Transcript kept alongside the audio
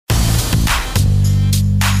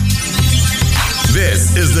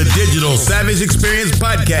This is the Digital Savage Experience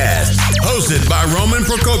Podcast, hosted by Roman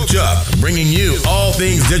Prokopchuk, bringing you all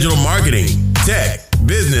things digital marketing, tech,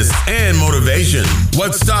 business, and motivation.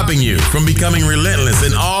 What's stopping you from becoming relentless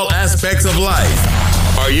in all aspects of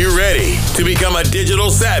life? Are you ready to become a digital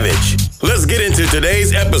savage? Let's get into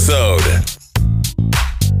today's episode.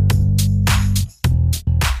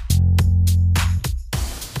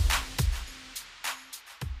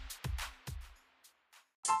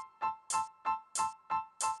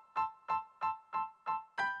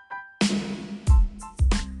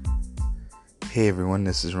 Hey everyone,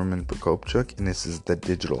 this is Roman Prokopchuk, and this is the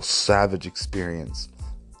Digital Savage Experience,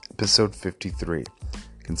 episode 53,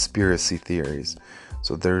 Conspiracy Theories.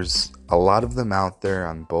 So there's a lot of them out there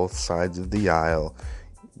on both sides of the aisle,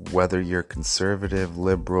 whether you're conservative,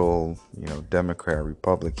 liberal, Democrat,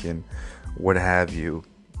 Republican, what have you.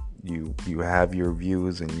 You have your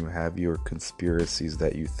views and you have your conspiracies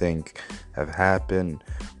that you think have happened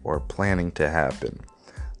or planning to happen.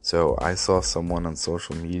 So I saw someone on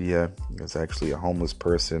social media, it was actually a homeless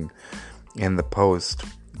person, in the post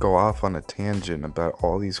go off on a tangent about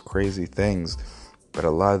all these crazy things, but a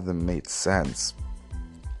lot of them made sense.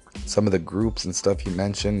 Some of the groups and stuff he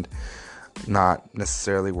mentioned, not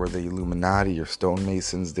necessarily were the Illuminati or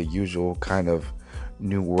stonemasons, the usual kind of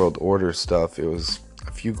New World Order stuff. It was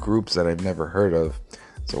a few groups that I've never heard of,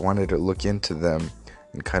 so I wanted to look into them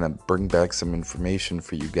and kind of bring back some information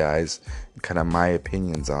for you guys and kind of my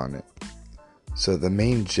opinions on it. So the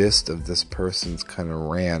main gist of this person's kind of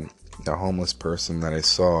rant, the homeless person that I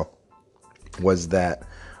saw, was that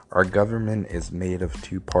our government is made of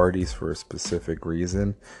two parties for a specific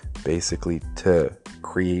reason, basically to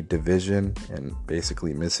create division and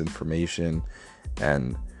basically misinformation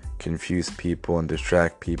and confuse people and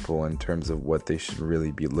distract people in terms of what they should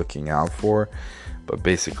really be looking out for, but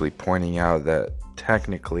basically pointing out that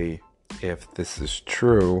technically, if this is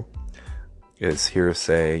true, is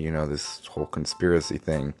hearsay, this whole conspiracy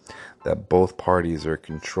thing, that both parties are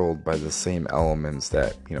controlled by the same elements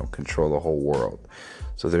that, control the whole world.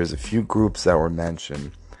 So there's a few groups that were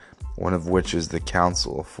mentioned, one of which is the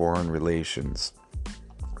Council of Foreign Relations.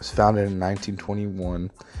 It was founded in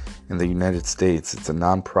 1921 in the United States. It's a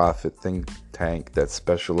non-profit think tank that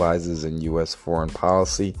specializes in U.S. foreign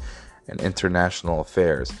policy and international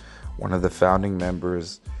affairs. One of the founding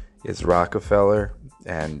members is Rockefeller,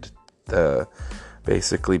 and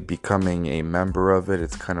basically becoming a member of it,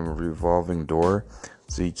 it's kind of a revolving door.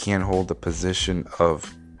 So you can't hold a position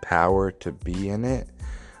of power to be in it,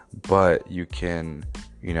 but you can,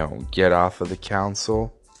 get off of the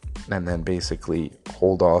council and then basically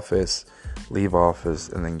hold office, leave office,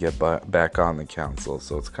 and then get back on the council.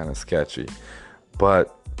 So it's kind of sketchy.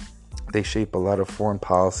 But they shape a lot of foreign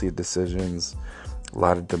policy decisions, a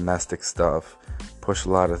lot of domestic stuff, push a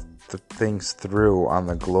lot of things through on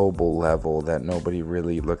the global level that nobody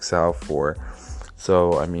really looks out for.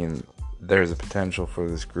 So, there's a potential for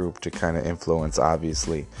this group to kind of influence,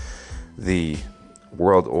 obviously, the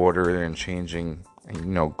world order and changing,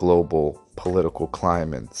 global political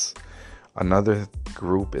climates. Another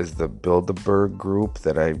group is the Bilderberg group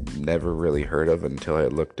that I never really heard of until I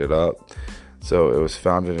looked it up. So it was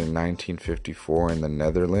founded in 1954 in the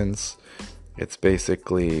Netherlands. It's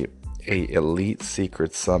basically a elite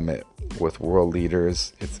secret summit with world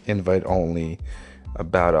leaders. It's invite only,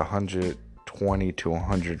 about 120 to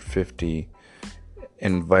 150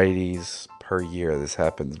 invitees per year. This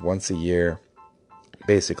happens once a year.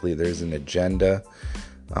 Basically, there's an agenda,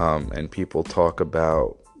 and people talk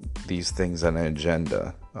about these things on an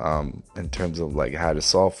agenda, in terms of like how to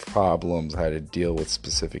solve problems, how to deal with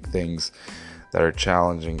specific things that are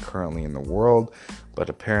challenging currently in the world. But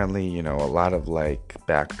apparently, a lot of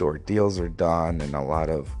backdoor deals are done, and a lot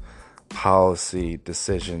of policy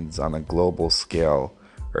decisions on a global scale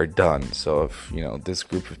are done. So if, this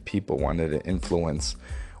group of people wanted to influence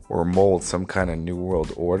or mold some kind of new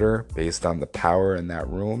world order based on the power in that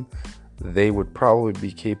room, they would probably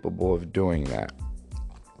be capable of doing that.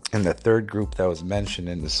 And the third group that was mentioned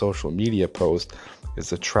in the social media post is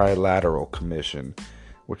the Trilateral Commission,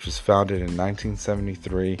 which was founded in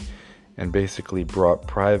 1973 and basically brought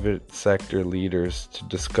private sector leaders to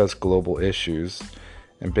discuss global issues.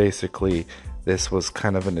 And basically, this was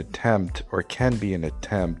kind of an attempt, or can be an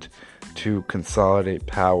attempt, to consolidate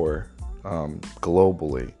power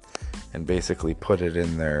globally and basically put it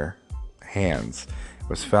in their hands. It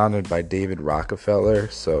was founded by David Rockefeller,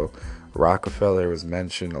 so Rockefeller was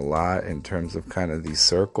mentioned a lot in terms of kind of these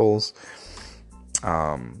circles.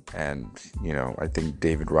 I think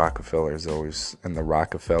David Rockefeller is always, and the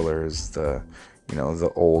Rockefellers, the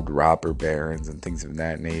old robber barons and things of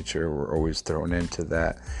that nature were always thrown into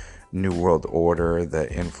that New World Order,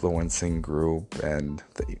 the influencing group, and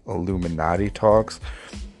the Illuminati talks.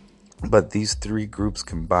 But these three groups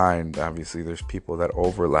combined, obviously there's people that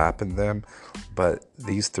overlap in them, but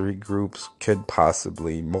these three groups could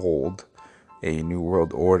possibly mold a New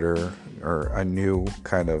World Order or a new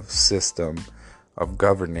kind of system of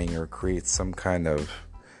governing, or create some kind of,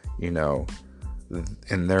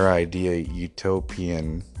 in their idea,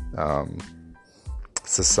 utopian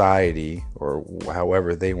society, or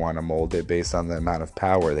however they want to mold it based on the amount of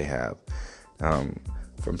power they have.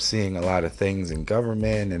 From seeing a lot of things in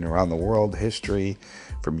government and around the world, history,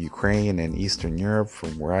 from Ukraine and Eastern Europe,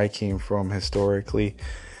 from where I came from historically,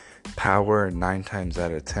 power 9 times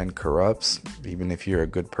out of 10 corrupts. Even if you're a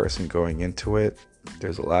good person going into it,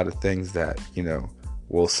 there's a lot of things that,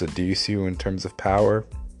 will seduce you in terms of power.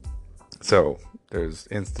 So there's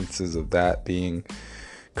instances of that being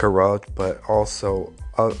corrupt, but also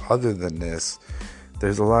other than this,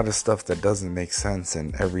 there's a lot of stuff that doesn't make sense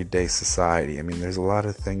in everyday society. I mean, there's a lot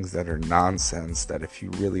of things that are nonsense that if you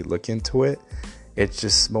really look into it, it's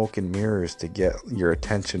just smoke and mirrors to get your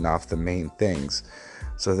attention off the main things.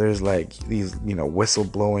 So there's like these,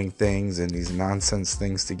 whistleblowing things and these nonsense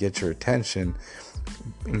things to get your attention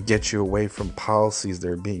and get you away from policies that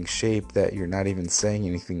are being shaped that you're not even saying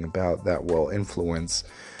anything about, that will influence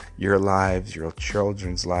your lives, your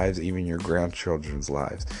children's lives, even your grandchildren's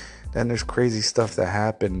lives. Then there's crazy stuff that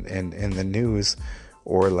happened in the news,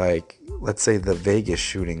 or like, let's say the Vegas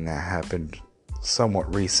shooting that happened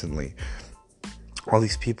somewhat recently. All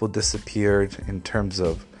these people disappeared in terms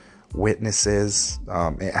of witnesses.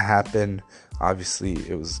 It happened. Obviously,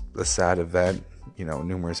 it was a sad event.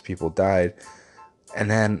 Numerous people died. And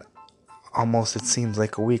then almost, it seems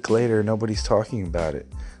like a week later, nobody's talking about it.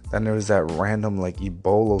 Then there was that random like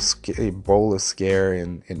Ebola scare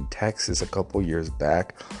in Texas a couple years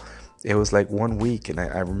back. It was like 1 week, and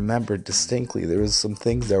I remember distinctly there was some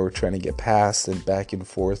things that were trying to get passed and back and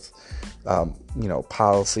forth,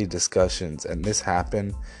 policy discussions. And this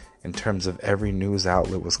happened in terms of every news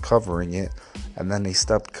outlet was covering it, and then they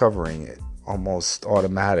stopped covering it almost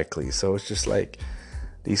automatically. So it's just like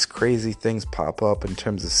these crazy things pop up in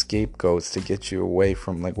terms of scapegoats to get you away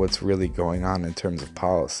from like what's really going on in terms of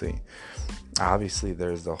policy. Obviously,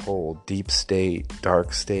 there's the whole deep state,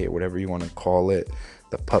 dark state, whatever you want to call it,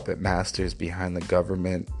 the puppet masters behind the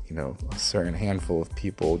government, a certain handful of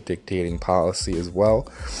people dictating policy as well.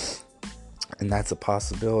 And that's a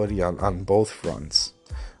possibility on both fronts.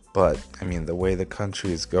 But, I mean, the way the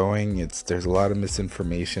country is going, there's a lot of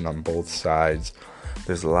misinformation on both sides.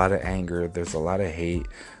 There's a lot of anger. There's a lot of hate.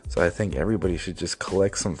 So I think everybody should just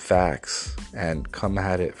collect some facts and come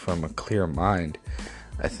at it from a clear mind.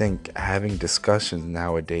 I think having discussions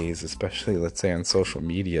nowadays, especially, let's say, on social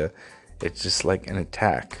media, it's just like an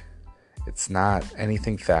attack. It's not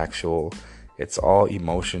anything factual. It's all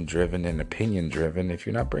emotion driven and opinion driven. If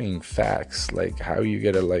you're not bringing facts, like, how are you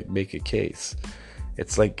gonna like make a case?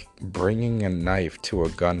 It's like bringing a knife to a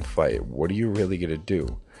gunfight. What are you really gonna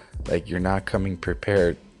do? Like, you're not coming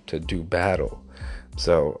prepared to do battle.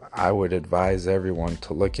 So I would advise everyone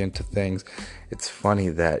to look into things. It's funny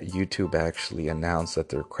that YouTube actually announced that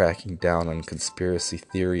they're cracking down on conspiracy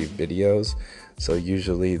theory videos. So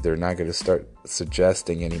usually they're not going to start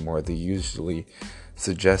suggesting anymore. They usually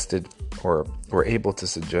suggested or were able to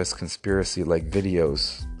suggest conspiracy like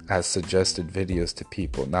videos as suggested videos to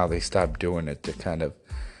people. Now they stopped doing it to kind of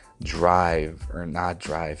drive or not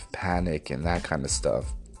drive panic and that kind of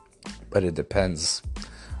stuff. But it depends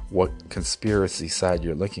what conspiracy side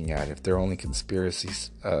you're looking at. If they're only conspiracy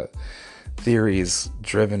theories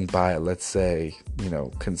driven by, let's say,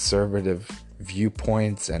 conservative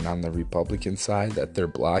viewpoints and on the Republican side that they're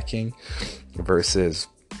blocking versus,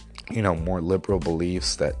 more liberal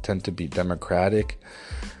beliefs that tend to be democratic,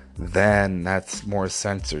 then that's more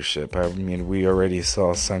censorship. I mean, we already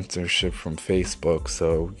saw censorship from Facebook,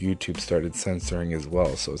 so YouTube started censoring as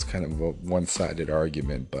well. So it's kind of a one-sided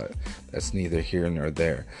argument, but that's neither here nor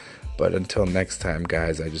there. But until next time,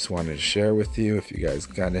 guys, I just wanted to share with you. If you guys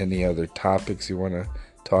got any other topics you want to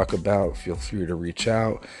talk about, feel free to reach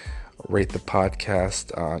out. Rate the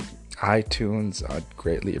podcast on iTunes. I'd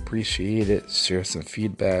greatly appreciate it. Share some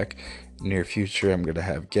feedback. Near future, I'm going to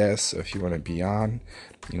have guests. So if you want to be on,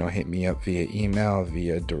 hit me up via email,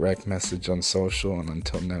 via direct message on social. And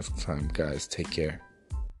until next time, guys, take care.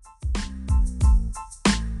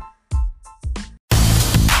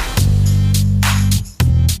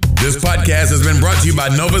 This podcast has been brought to you by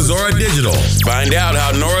Nova Zora Digital. Find out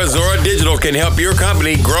how Nova Zora Digital can help your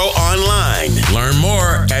company grow online. Learn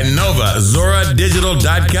more at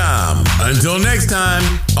novazoradigital.com. Until next time,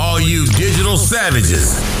 all you digital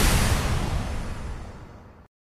savages.